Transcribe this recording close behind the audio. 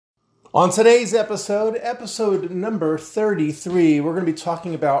On today's episode number 33, we're going to be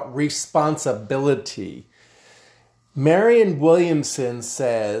talking about responsibility. Marianne Williamson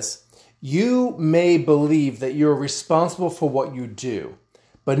says, "You may believe that you're responsible for what you do,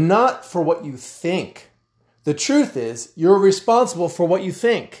 but not for what you think. The truth is, you're responsible for what you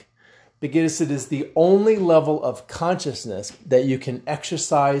think, because it is the only level of consciousness that you can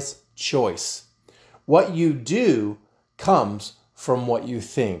exercise choice. What you do comes from what you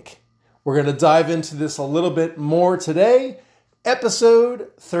think." We're going to dive into this a little bit more today. Episode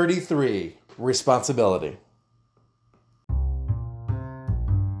 33, Responsibility.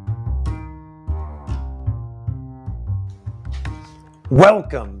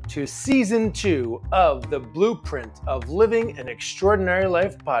 Welcome to Season 2 of the Blueprint of Living an Extraordinary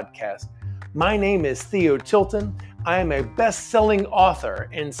Life podcast. My name is Theo Tilton. I am a best-selling author,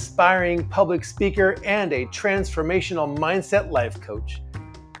 inspiring public speaker, and a transformational mindset life coach.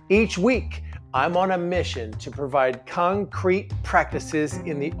 Each week, I'm on a mission to provide concrete practices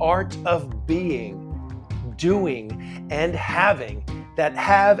in the art of being, doing, and having that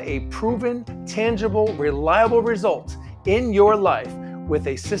have a proven, tangible, reliable result in your life with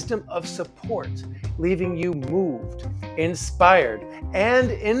a system of support, leaving you moved, inspired,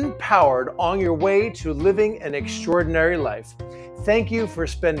 and empowered on your way to living an extraordinary life. Thank you for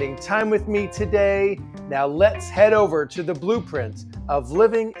spending time with me today. Now let's head over to the blueprint of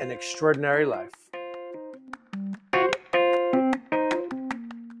living an extraordinary life.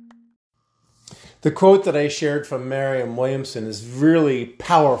 The quote that I shared from Marianne Williamson is really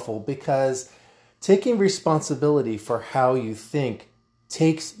powerful because taking responsibility for how you think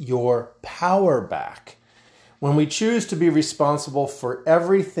takes your power back. When we choose to be responsible for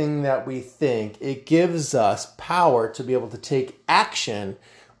everything that we think, it gives us power to be able to take action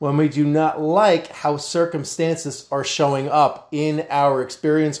when we do not like how circumstances are showing up in our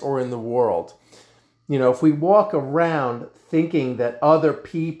experience or in the world. You know, if we walk around thinking that other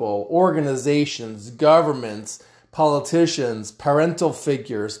people, organizations, governments, politicians, parental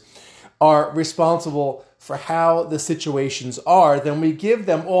figures are responsible for how the situations are, then we give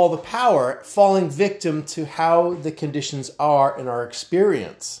them all the power, falling victim to how the conditions are in our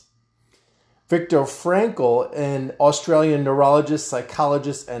experience. Viktor Frankl, an Australian neurologist,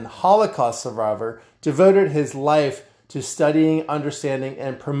 psychologist, and Holocaust survivor, devoted his life to studying, understanding,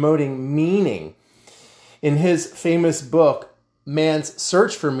 and promoting meaning. In his famous book, Man's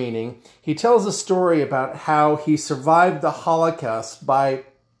Search for Meaning, he tells a story about how he survived the Holocaust by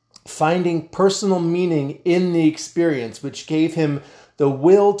finding personal meaning in the experience, which gave him the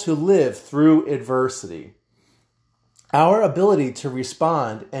will to live through adversity. Our ability to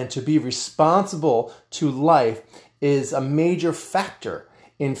respond and to be responsible to life is a major factor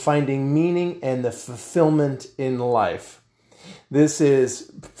in finding meaning and the fulfillment in life. This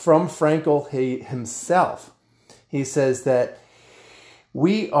is from Frankl himself. He says that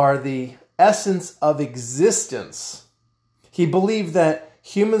we are the essence of existence. He believed that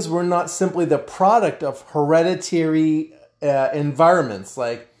humans were not simply the product of hereditary environments,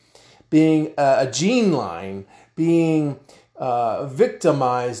 like being a gene line, being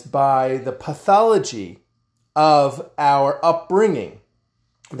victimized by the pathology of our upbringing,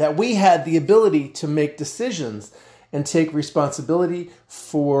 that we had the ability to make decisions and take responsibility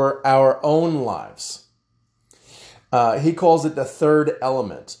for our own lives. He calls it the third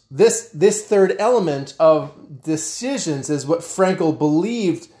element. This third element of decisions is what Frankl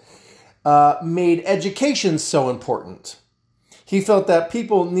believed made education so important. He felt that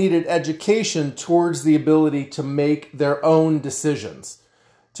people needed education towards the ability to make their own decisions,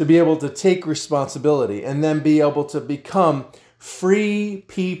 to be able to take responsibility, and then be able to become free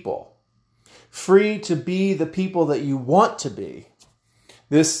people, free to be the people that you want to be.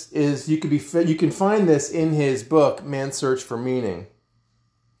 This is you can find this in his book, Man's Search for Meaning.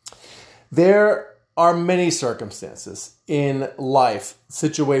 There are many circumstances in life,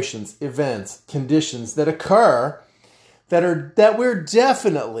 situations, events, conditions that occur that we're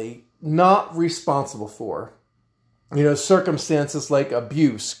definitely not responsible for. You know, circumstances like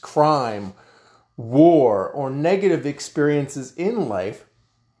abuse, crime, war, or negative experiences in life,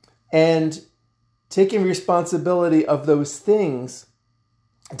 and taking responsibility of those things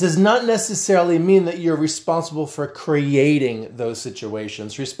does not necessarily mean that you're responsible for creating those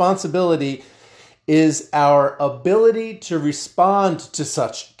situations. Responsibility is our ability to respond to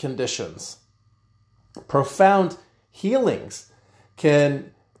such conditions. Profound healings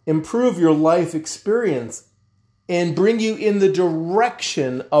can improve your life experience and bring you in the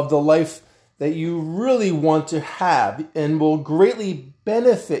direction of the life that you really want to have, and will greatly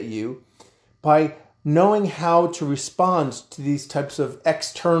benefit you by knowing how to respond to these types of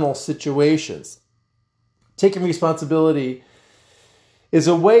external situations. Taking responsibility is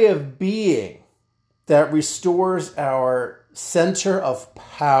a way of being that restores our center of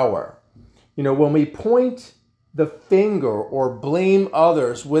power. When we point the finger or blame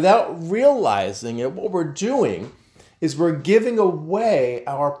others without realizing it, what we're doing is we're giving away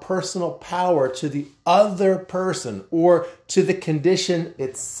our personal power to the other person or to the condition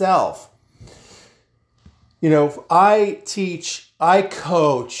itself. I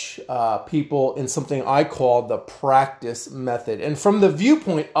coach people in something I call the practice method. And from the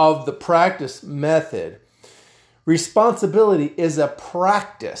viewpoint of the practice method, responsibility is a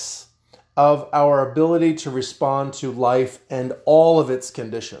practice of our ability to respond to life and all of its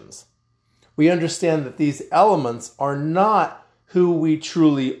conditions. We understand that these elements are not who we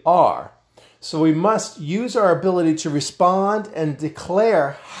truly are. So we must use our ability to respond and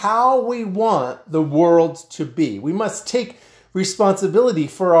declare how we want the world to be. We must take responsibility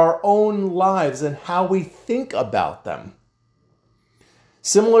for our own lives and how we think about them.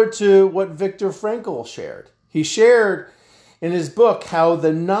 Similar to what Viktor Frankl shared. He shared in his book how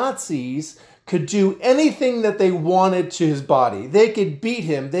the Nazis could do anything that they wanted to his body. They could beat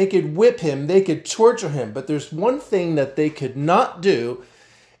him, they could whip him, they could torture him. But there's one thing that they could not do,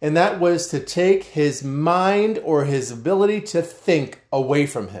 and that was to take his mind or his ability to think away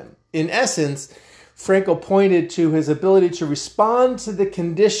from him. In essence, Frankl pointed to his ability to respond to the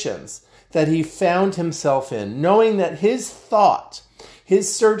conditions that he found himself in, knowing that his thought,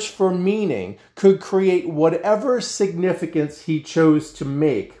 his search for meaning, could create whatever significance he chose to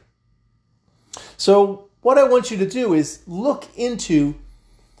make. So what I want you to do is look into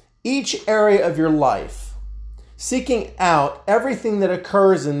each area of your life, seeking out everything that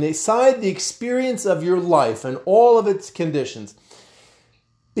occurs inside the experience of your life and all of its conditions.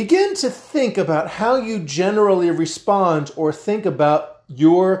 Begin to think about how you generally respond or think about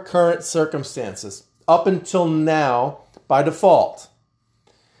your current circumstances up until now by default.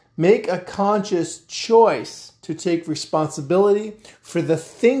 Make a conscious choice to take responsibility for the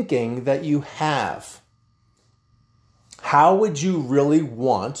thinking that you have. How would you really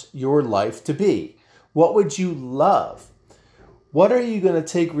want your life to be? What would you love? What are you going to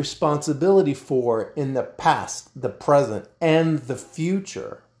take responsibility for in the past, the present, and the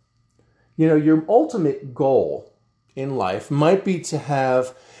future? Your ultimate goal in life might be to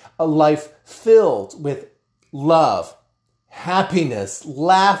have a life filled with love, happiness,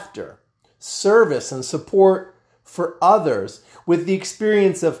 laughter, service, and support for others, with the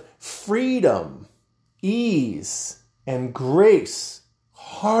experience of freedom, ease, and grace,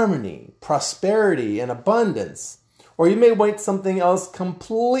 harmony, prosperity, and abundance. Or you may want something else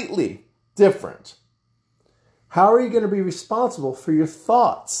completely different. How are you going to be responsible for your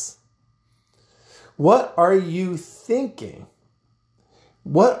thoughts? What are you thinking?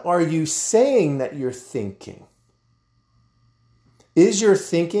 What are you saying that you're thinking? Is your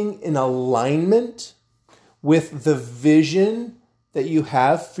thinking in alignment with the vision that you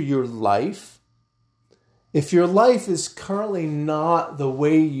have for your life? If your life is currently not the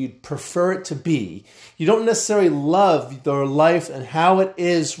way you'd prefer it to be, you don't necessarily love your life and how it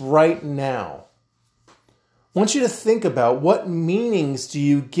is right now, I want you to think about what meanings do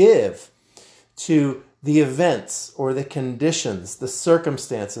you give to the events or the conditions, the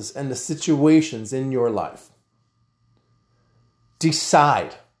circumstances, and the situations in your life.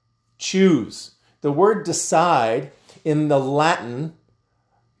 Decide. Choose. The word decide in the Latin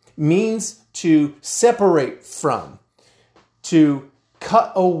means to separate from, to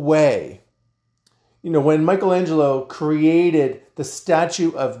cut away. When Michelangelo created the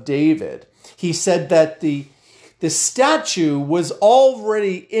statue of David, he said that the statue was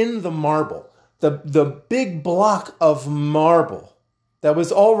already in the marble, the big block of marble that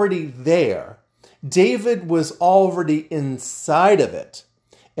was already there. David was already inside of it,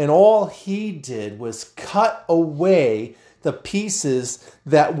 and all he did was cut away the pieces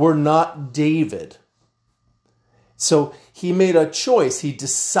that were not David. So he made a choice. He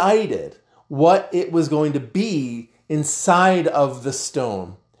decided what it was going to be inside of the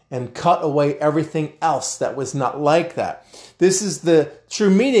stone and cut away everything else that was not like that. This is the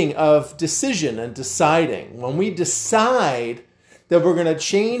true meaning of decision and deciding. When we decide that we're going to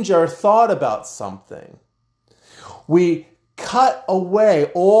change our thought about something, we cut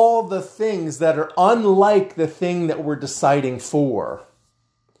away all the things that are unlike the thing that we're deciding for.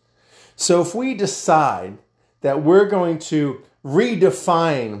 So if we decide that we're going to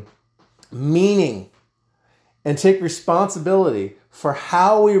redefine meaning and take responsibility for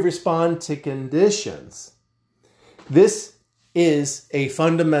how we respond to conditions, this is a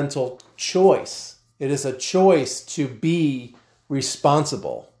fundamental choice It is a choice to be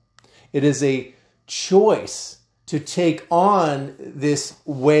responsible. It is a choice to take on this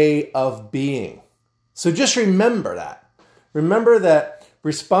way of being. So just remember that. Remember that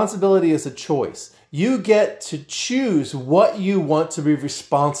responsibility is a choice. You get to choose what you want to be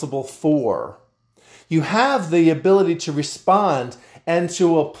responsible for. You have the ability to respond and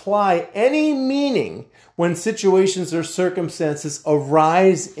to apply any meaning when situations or circumstances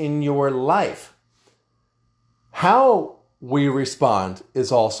arise in your life. How we respond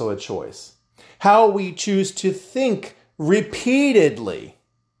is also a choice. How we choose to think repeatedly.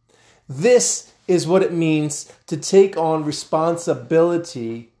 This is what it means to take on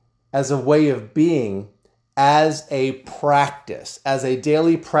responsibility as a way of being, as a practice, as a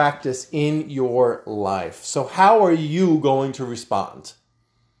daily practice in your life. So how are you going to respond?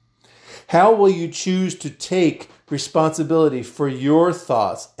 How will you choose to take responsibility for your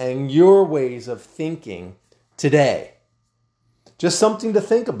thoughts and your ways of thinking today? Just something to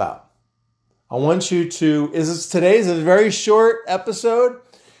think about. I want you to, today's a very short episode.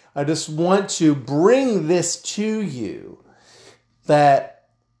 I just want to bring this to you that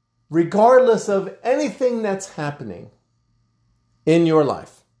regardless of anything that's happening in your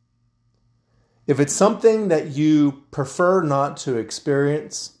life, if it's something that you prefer not to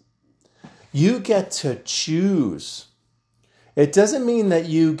experience, you get to choose. It doesn't mean that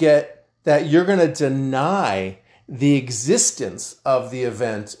you're going to deny the existence of the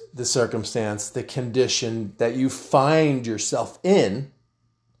event, the circumstance, the condition that you find yourself in.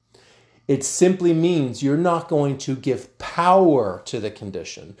 It simply means you're not going to give power to the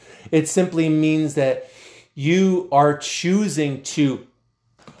condition. It simply means that you are choosing to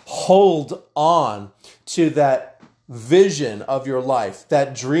hold on to that vision of your life,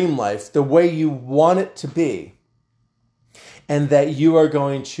 that dream life, the way you want it to be, and that you are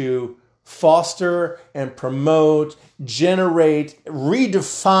going to foster and promote, generate,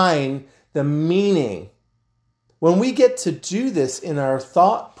 redefine the meaning. When we get to do this in our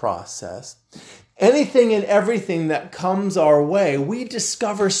thought process, anything and everything that comes our way, we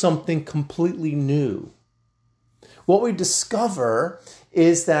discover something completely new. What we discover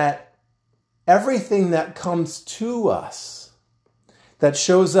is that everything that comes to us, that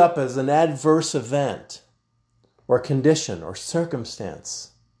shows up as an adverse event or condition or circumstance,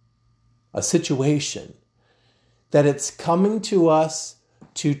 a situation, that it's coming to us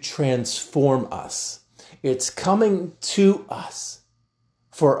to transform us. It's coming to us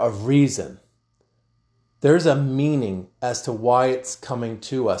for a reason. There's a meaning as to why it's coming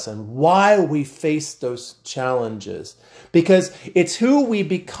to us and why we face those challenges. Because it's who we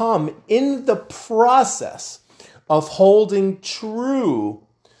become in the process of holding true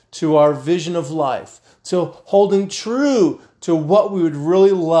to our vision of life, to holding true to what we would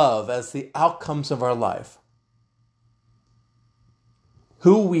really love as the outcomes of our life.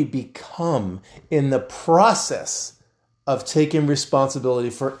 Who we become in the process of taking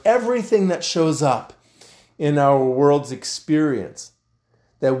responsibility for everything that shows up in our world's experience.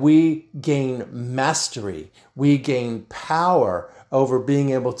 That we gain mastery, we gain power over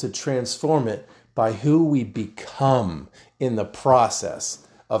being able to transform it by who we become in the process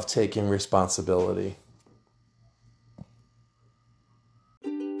of taking responsibility.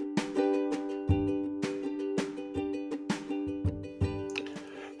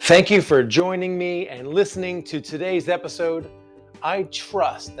 Thank you for joining me and listening to today's episode. I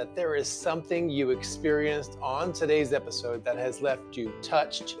trust that there is something you experienced on today's episode that has left you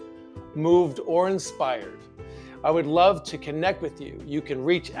touched, moved, or inspired. I would love to connect with you. You can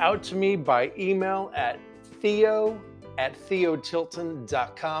reach out to me by email at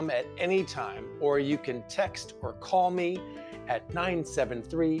theo@theotilton.com at any time, or you can text or call me at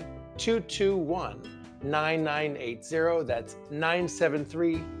 973-221-9980. That's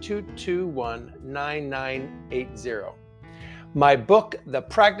 973-221-9980. My book, The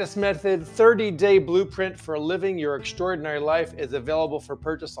Practice Method, 30-Day Blueprint for Living Your Extraordinary Life, is available for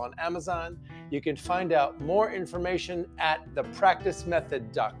purchase on Amazon. You can find out more information at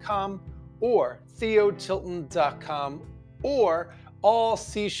thepracticemethod.com or theotilton.com or all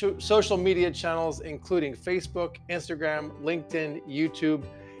social media channels, including Facebook, Instagram, LinkedIn, YouTube,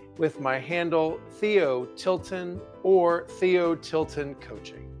 with my handle Theo Tilton or Theo Tilton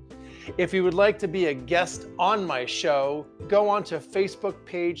Coaching. If you would like to be a guest on my show, go on to Facebook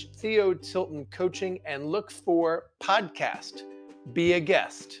page Theo Tilton Coaching and look for podcast. Be a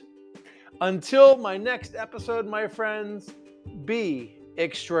guest. Until my next episode, my friends, be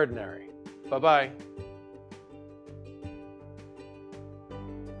extraordinary. Bye-bye.